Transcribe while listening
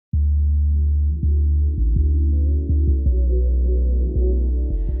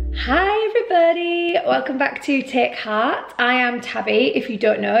everybody, welcome back to Take Heart. I am Tabby, if you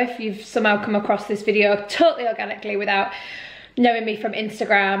don't know, if you've somehow come across this video totally organically without knowing me from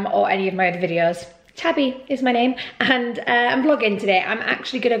Instagram or any of my other videos. Tabby is my name, and I'm vlogging today. I'm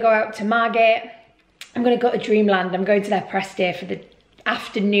actually gonna go out to Margate. I'm gonna go to Dreamland. I'm going to their press day for the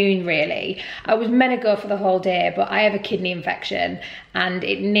afternoon, really. I was meant to go for the whole day, but I have a kidney infection and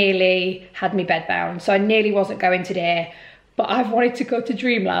it nearly had me bedbound, so I nearly wasn't going today. But I've wanted to go to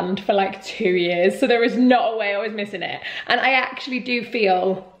Dreamland for like 2 years, so there is not a way I was missing it. And I actually do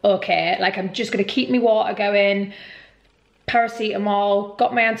feel okay. Like, I'm just gonna keep my water going, paracetamol,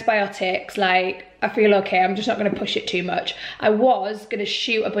 got my antibiotics, like, I feel okay. I'm just not gonna push it too much. I was gonna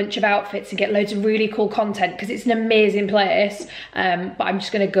shoot a bunch of outfits and get loads of really cool content because it's an amazing place, but I'm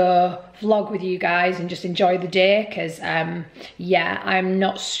just gonna go vlog with you guys and just enjoy the day because, yeah, I'm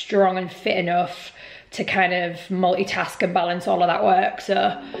not strong and fit enough to kind of multitask and balance all of that work.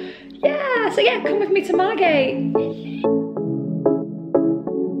 So yeah, come with me to Margate.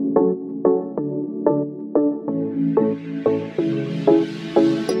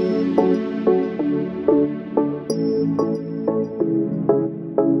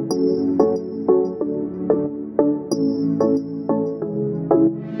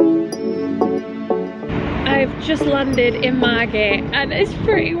 I've just landed in Margate and it's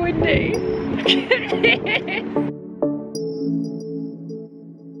pretty windy.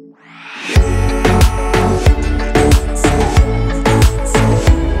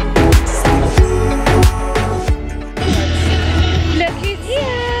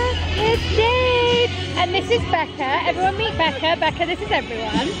 Everyone meet Becca. Becca, this is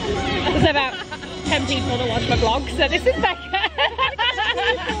everyone. There's about 10 people that watch my vlog, so this is Becca.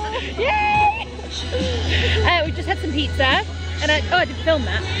 Yay! We just had some pizza, and I did film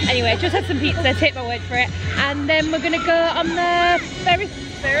that. Anyway, just had some pizza, take my word for it. And then we're gonna go on the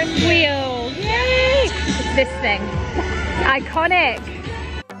Ferris wheel. Yay! It's this thing. Iconic.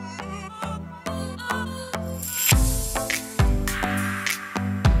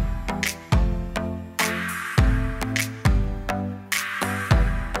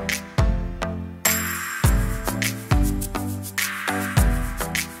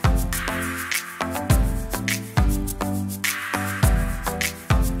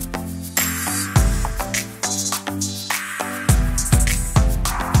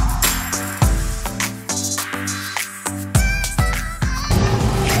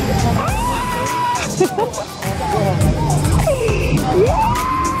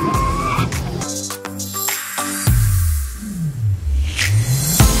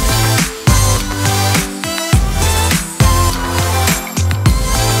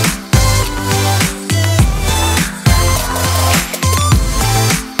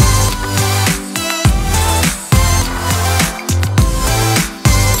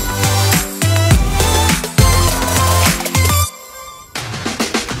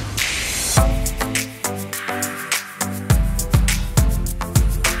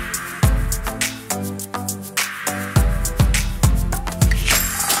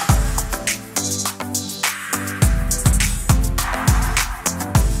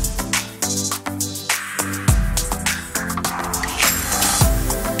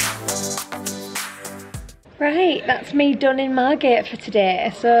 Right, that's me done in Margate for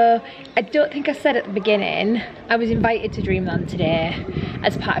today. So I don't think I said at the beginning, I was invited to Dreamland today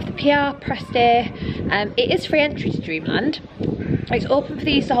as part of the PR press day. It is free entry to Dreamland. It's open for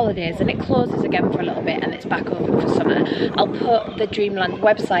the Easter holidays and it closes again for a little bit and it's back open for summer. I'll put the Dreamland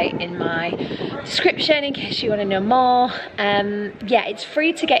website in my description in case you want to know more. Yeah, it's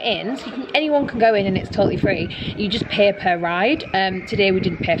free to get in, so anyone can go in and it's totally free. You just pay per ride. Today we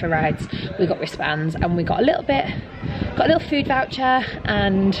didn't pay for rides, we got wristbands and we got a little food voucher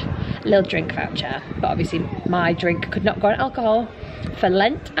and a little drink voucher. But obviously my drink could not go on alcohol for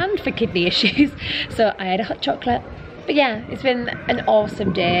Lent and for kidney issues, so I had a hot chocolate. But yeah, it's been an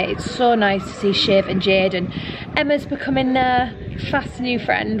awesome day. It's so nice to see Shiv and Jade, and Emma's becoming a fast new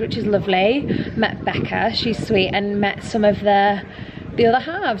friend, which is lovely. Met Becca, she's sweet, and met some of the other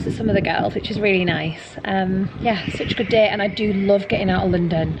halves of some of the girls, which is really nice. Yeah, such a good day, and I do love getting out of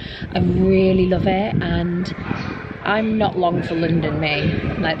London. I really love it, and I'm not long for London, me.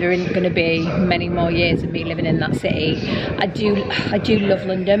 Like, there isn't going to be many more years of me living in that city. I do love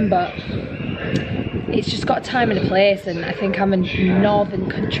London, but it's just got a time and a place, and I think I'm a northern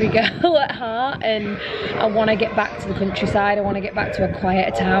country girl at heart, and I want to get back to the countryside. I want to get back to a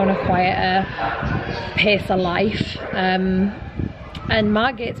quieter town, a quieter pace of life. And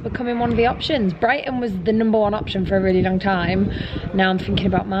Margate's becoming one of the options. Brighton was the #1 option for a really long time. Now I'm thinking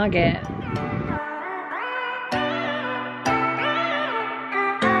about Margate.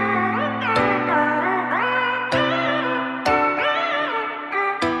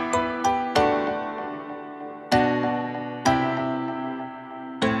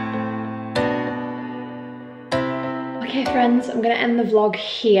 Okay friends, I'm gonna end the vlog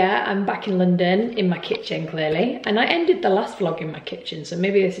here. I'm back in London, in my kitchen clearly. And I ended the last vlog in my kitchen, so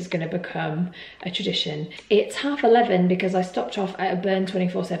maybe this is gonna become a tradition. It's 11:30 because I stopped off at a Burn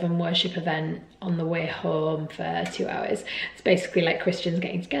 24/7 worship event on the way home for 2 hours. It's basically like Christians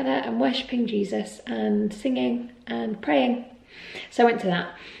getting together and worshipping Jesus and singing and praying. So I went to that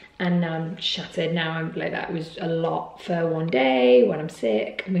and now I'm shattered. Now I'm like, that was a lot for one day when I'm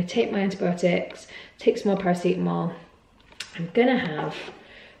sick. I'm gonna take my antibiotics, take some more paracetamol. I'm gonna have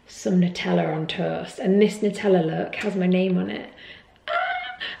some Nutella on toast, and this Nutella, look, has my name on it.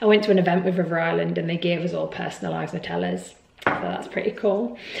 I went to an event with River Island and they gave us all personalised Nutellas, so that's pretty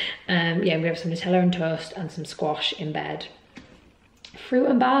cool. Yeah, I'm gonna have some Nutella on toast and some squash in bed. Fruit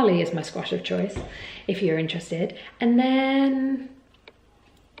and barley is my squash of choice, if you're interested. And then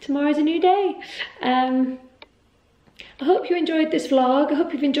tomorrow's a new day. I hope you enjoyed this vlog. I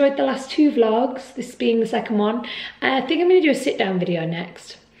hope you've enjoyed the last 2 vlogs, this being the second one. I think I'm gonna do a sit down video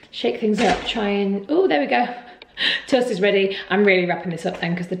next. Shake things up, try and, oh, there we go. Toast is ready. I'm really wrapping this up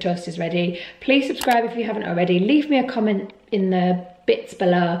then because the toast is ready. Please subscribe if you haven't already. Leave me a comment in the bits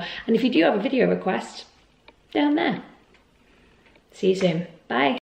below. And if you do have a video request, down there. See you soon. Bye.